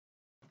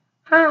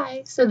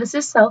Hi, so this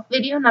is self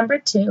video number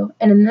 2,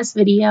 and in this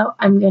video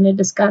I'm going to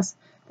discuss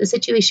the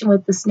situation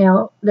with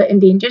the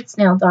endangered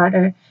snail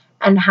darter,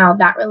 and how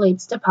that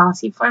relates to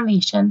policy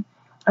formation.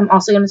 I'm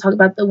also going to talk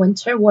about the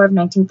Winter War of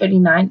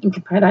 1939 and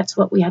compare that to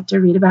what we had to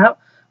read about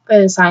for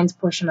the science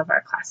portion of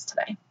our class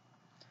today.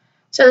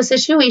 So the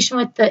situation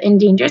with the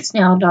endangered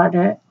snail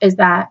darter is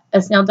that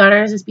a snail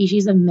darter is a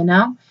species of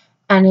minnow,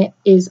 and it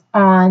is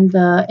on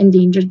the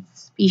endangered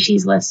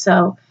species list,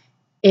 so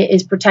it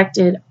is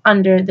protected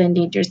under the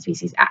Endangered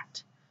Species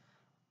Act.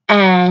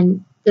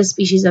 And the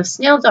species of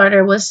snail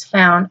darter was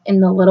found in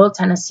the Little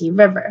Tennessee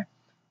River.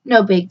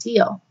 No big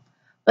deal.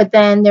 But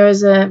then there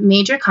was a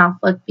major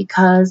conflict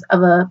because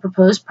of a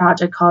proposed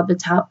project called the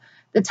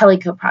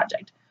Tellico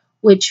Project,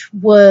 which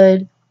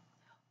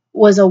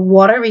was a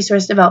water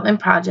resource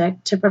development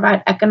project to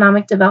provide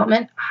economic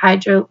development,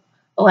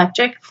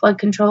 hydroelectric, flood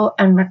control,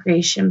 and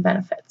recreation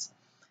benefits.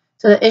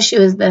 So the issue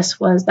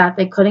was that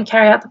they couldn't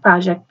carry out the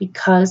project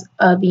because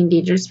of the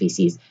endangered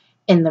species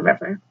in the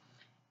river.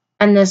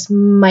 And this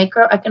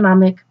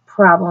microeconomic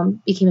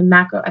problem became a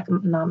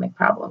macroeconomic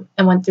problem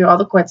and went through all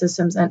the court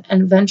systems and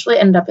eventually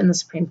ended up in the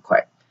Supreme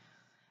Court.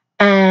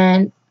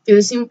 And through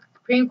the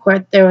Supreme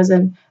Court, there was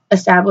an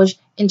established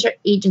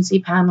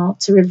interagency panel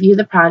to review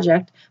the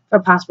project for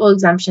possible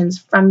exemptions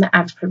from the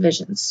Act's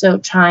provisions. So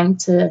trying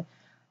to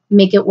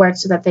make it work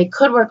so that they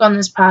could work on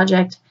this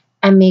project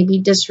and maybe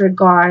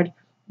disregard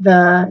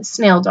the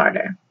snail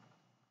darter.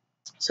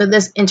 So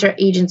this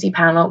interagency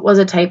panel was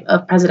a type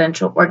of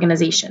presidential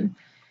organization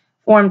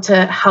formed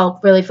to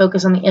help really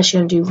focus on the issue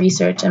and do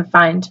research and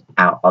find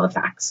out all the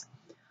facts.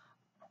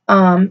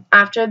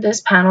 After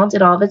this panel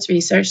did all of its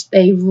research,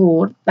 they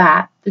ruled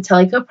that the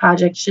Tellico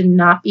project should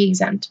not be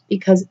exempt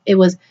because it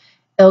was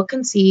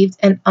ill-conceived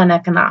and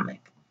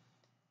uneconomic.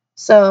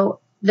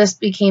 So this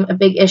became a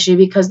big issue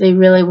because they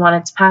really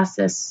wanted to pass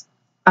this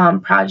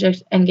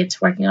project and get to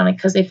working on it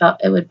because they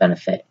felt it would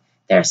benefit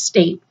their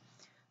state.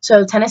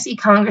 So Tennessee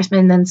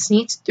congressmen then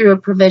sneaked through a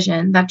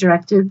provision that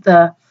directed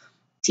the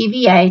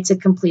TVA to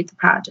complete the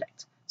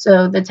project.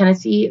 So the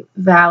Tennessee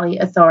Valley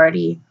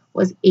Authority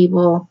was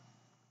able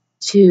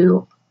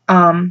to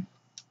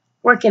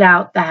work it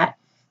out that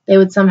they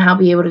would somehow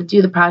be able to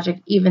do the project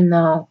even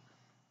though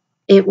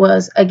it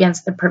was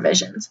against the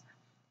provisions.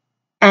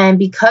 And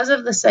because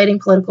of the citing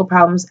political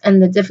problems and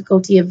the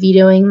difficulty of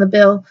vetoing the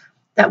bill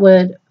that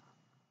would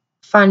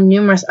fund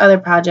numerous other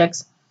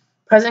projects,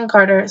 President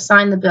Carter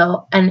signed the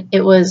bill, and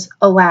it was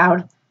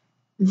allowed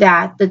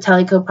that the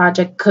Tellico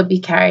project could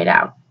be carried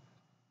out.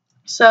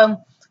 So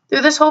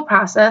through this whole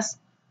process,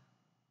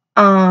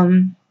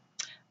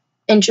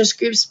 interest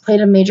groups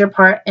played a major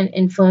part in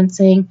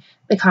influencing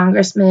the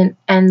congressmen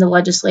and the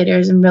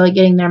legislators and really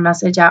getting their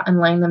message out and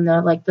letting them know,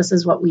 like, this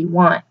is what we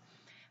want.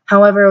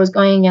 However, it was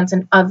going against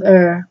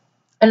another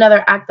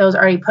act that was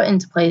already put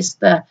into place,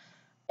 the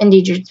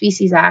Endangered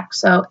Species Act.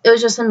 So it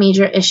was just a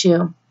major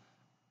issue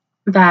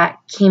that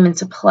came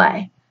into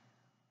play.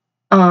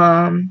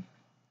 And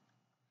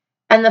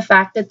the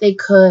fact that they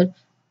could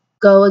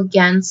go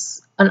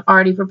against an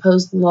already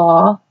proposed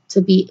law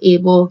to be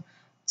able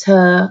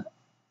to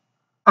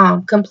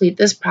complete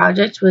this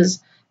project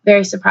was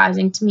very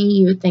surprising to me.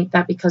 You would think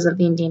that because of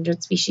the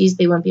endangered species,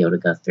 they wouldn't be able to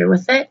go through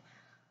with it.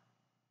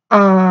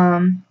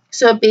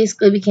 So it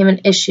basically became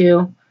an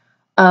issue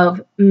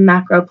of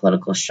macro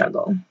political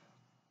struggle.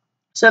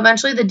 So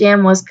eventually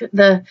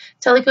the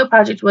Tellico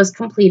project was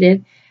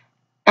completed,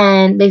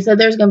 and they said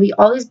there's going to be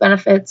all these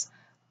benefits,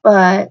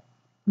 but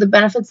the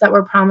benefits that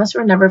were promised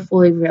were never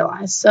fully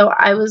realized. So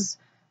I was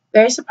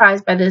very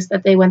surprised by this,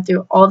 that they went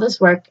through all this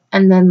work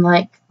and then,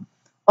 like,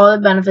 all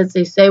the benefits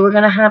they say were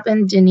going to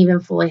happen didn't even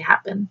fully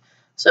happen.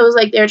 So it was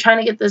like they were trying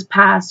to get this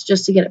passed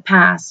just to get it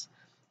passed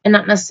and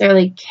not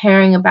necessarily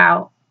caring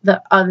about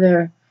the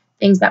other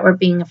things that were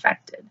being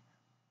affected.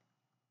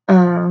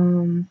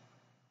 And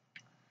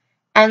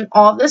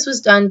all this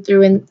was done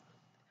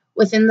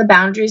within the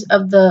boundaries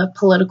of the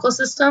political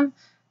system.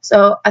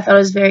 So I thought it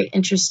was very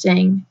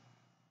interesting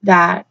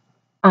that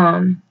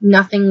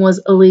nothing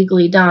was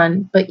illegally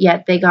done, but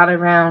yet they got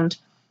around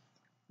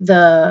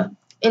the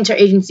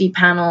interagency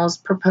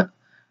panel's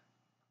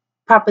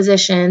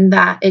proposition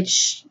that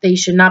they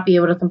should not be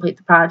able to complete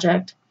the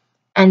project,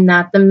 and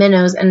that the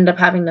minnows ended up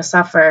having to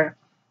suffer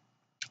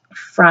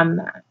from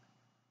that.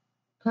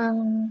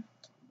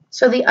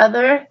 So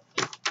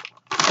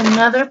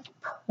another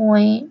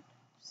point.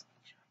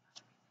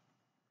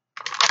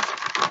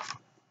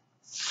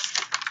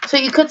 So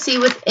you could see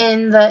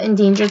within the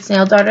endangered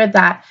snail darter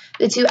that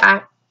the two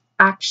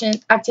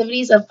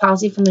activities of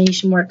policy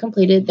formation were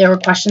completed. There were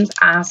questions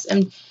asked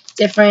and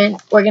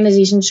different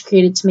organizations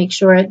created to make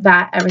sure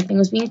that everything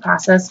was being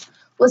processed,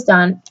 was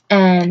done,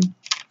 and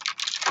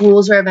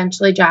rules were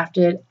eventually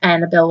drafted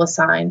and a bill was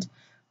signed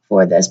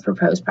for this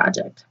proposed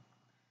project.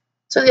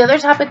 So the other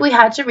topic we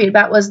had to read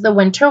about was the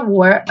Winter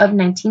War of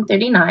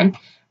 1939,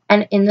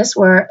 and in this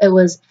war it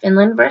was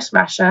Finland versus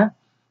Russia,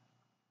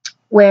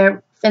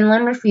 where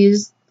Finland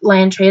refused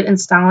land trade and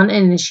Stalin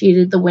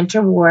initiated the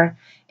Winter War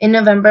in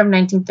November of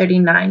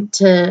 1939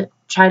 to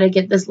try to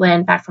get this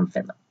land back from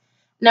Finland.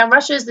 Now,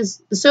 the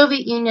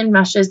Soviet Union,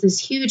 Russia is this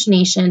huge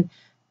nation,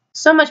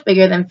 so much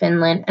bigger than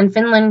Finland, and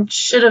Finland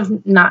should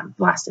have not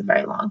lasted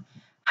very long.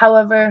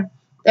 However,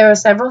 there were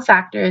several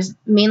factors,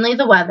 mainly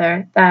the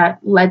weather, that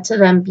led to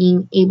them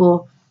being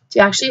able to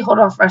actually hold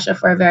off Russia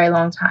for a very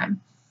long time.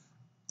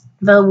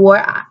 The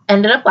war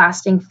ended up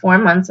lasting 4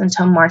 months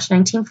until March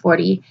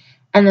 1940,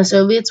 and the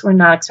Soviets were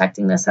not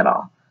expecting this at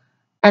all.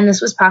 And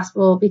this was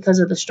possible because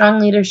of the strong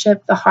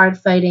leadership, the hard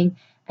fighting,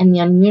 and the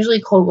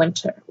unusually cold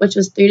winter, which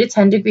was 3 to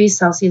 10 degrees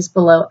Celsius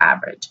below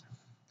average.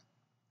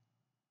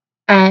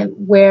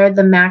 And where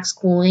the max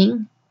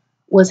cooling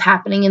was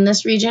happening in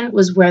this region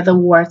was where the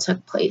war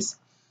took place.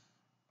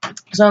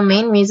 So a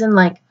main reason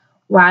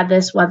why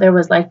this weather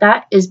was like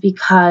that is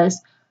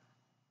because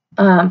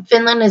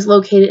Finland is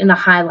located in a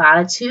high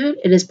latitude.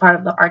 It is part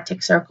of the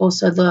Arctic Circle,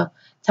 so the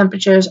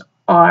temperatures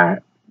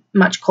are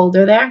much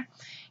colder there.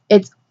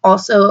 It's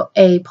also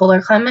a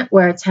polar climate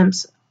where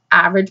temps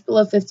average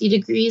below 50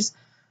 degrees.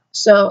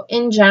 So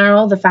in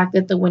general, the fact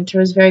that the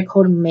winter is very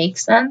cold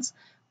makes sense,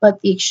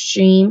 but the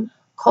extreme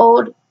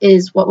cold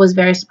is what was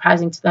very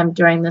surprising to them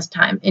during this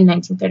time in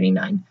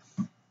 1939.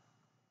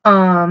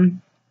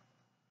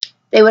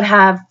 They would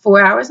have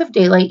 4 hours of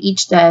daylight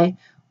each day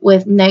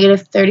with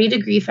negative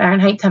 30-degree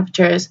Fahrenheit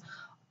temperatures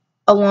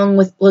along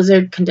with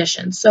blizzard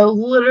conditions. So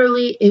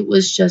literally it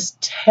was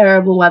just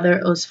terrible weather.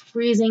 It was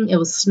freezing. It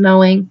was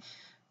snowing.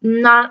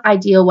 Not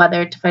ideal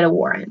weather to fight a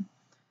war in.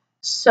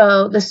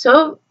 So the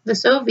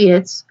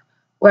Soviets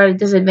were at a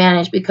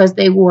disadvantage because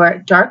they wore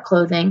dark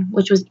clothing,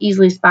 which was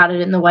easily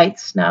spotted in the white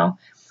snow,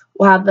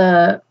 while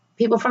the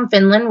people from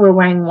Finland were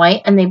wearing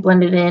white and they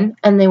blended in,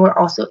 and they were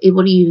also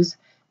able to use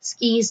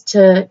skis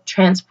to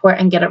transport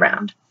and get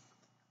around,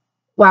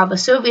 while the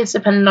Soviets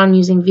depended on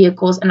using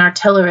vehicles and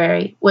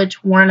artillery,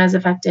 which weren't as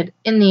affected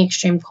in the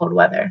extreme cold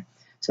weather.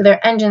 So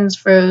their engines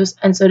froze,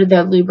 and so did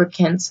their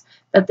lubricants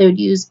that they would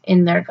use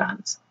in their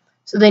guns.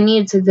 So they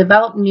needed to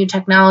develop new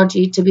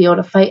technology to be able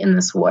to fight in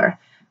this war.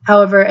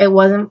 However, it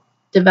wasn't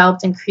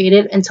developed and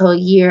created until a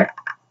year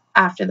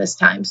after this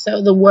time.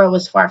 So the war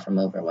was far from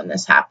over when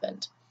this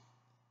happened.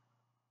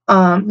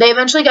 They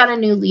eventually got a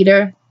new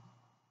leader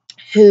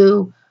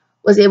who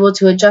was able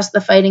to adjust the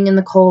fighting in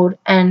the cold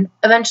and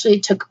eventually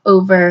took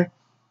over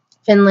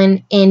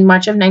Finland in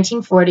March of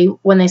 1940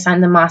 when they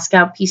signed the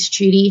Moscow Peace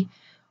Treaty,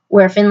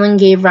 where Finland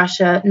gave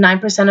Russia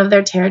 9% of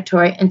their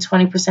territory and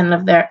 20%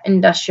 of their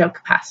industrial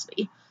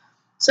capacity.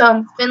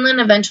 So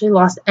Finland eventually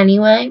lost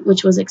anyway,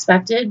 which was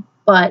expected,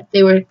 but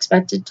they were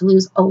expected to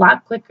lose a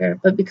lot quicker,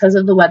 but because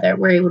of the weather,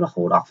 were able to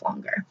hold off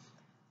longer.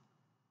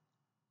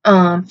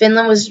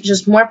 Finland was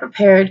just more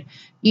prepared,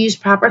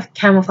 used proper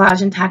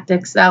camouflage and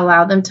tactics that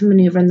allowed them to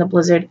maneuver in the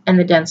blizzard and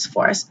the dense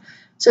forest.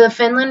 So the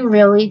Finland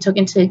really took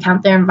into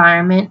account their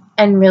environment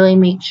and really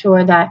made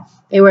sure that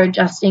they were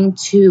adjusting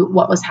to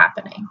what was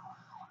happening.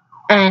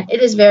 And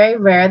it is very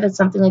rare that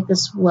something like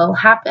this will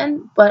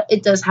happen, but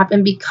it does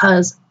happen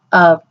because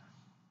of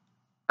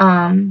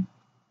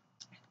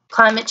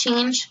climate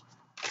change.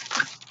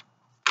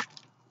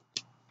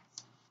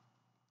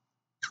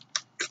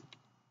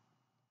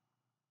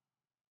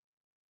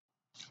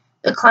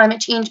 The climate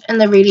change and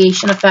the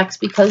radiation effects,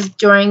 because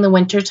during the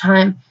winter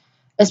time,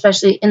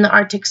 especially in the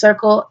Arctic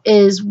Circle,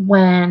 is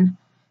when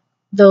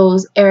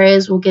those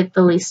areas will get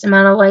the least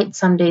amount of light,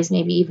 some days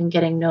maybe even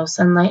getting no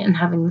sunlight and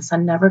having the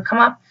sun never come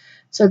up.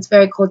 So it's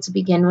very cold to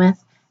begin with.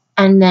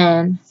 And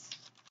then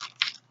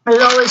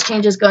there's always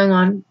changes going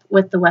on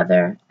with the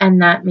weather,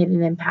 and that made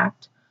an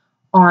impact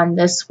on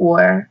this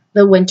war,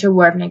 the Winter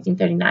War of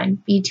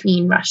 1939,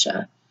 between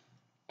Russia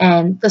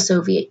and the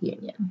Soviet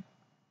Union.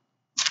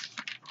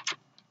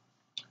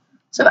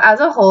 So as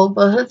a whole,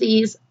 both of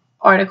these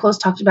articles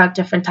talked about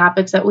different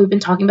topics that we've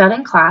been talking about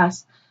in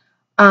class.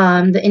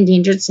 The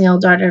endangered snail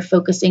darter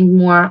focusing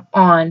more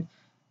on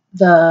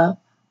the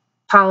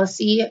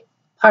policy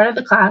part of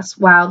the class,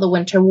 while the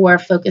Winter War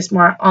focused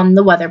more on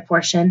the weather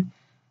portion.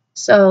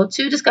 So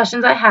 2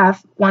 discussions I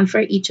have, one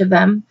for each of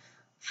them.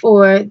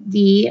 For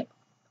the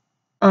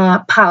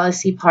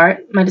policy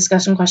part, my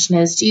discussion question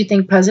is, do you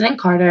think President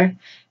Carter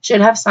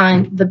should have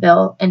signed the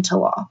bill into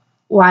law?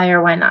 Why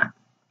or why not?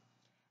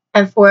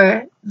 And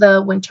for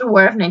the Winter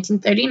War of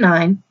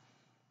 1939,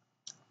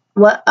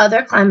 what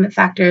other climate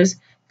factors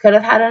could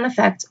have had an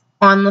effect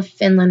on the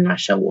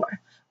Finland-Russia War,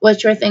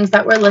 which were things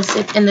that were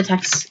listed in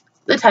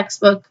the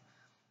textbook,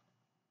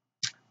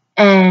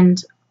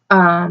 and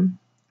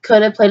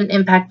could have played an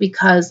impact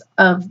because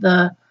of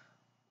the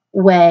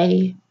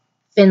way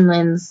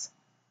Finland's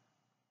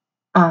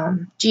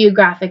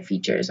geographic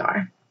features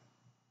are.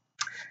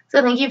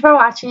 So thank you for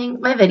watching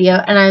my video,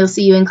 and I will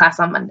see you in class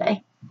on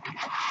Monday.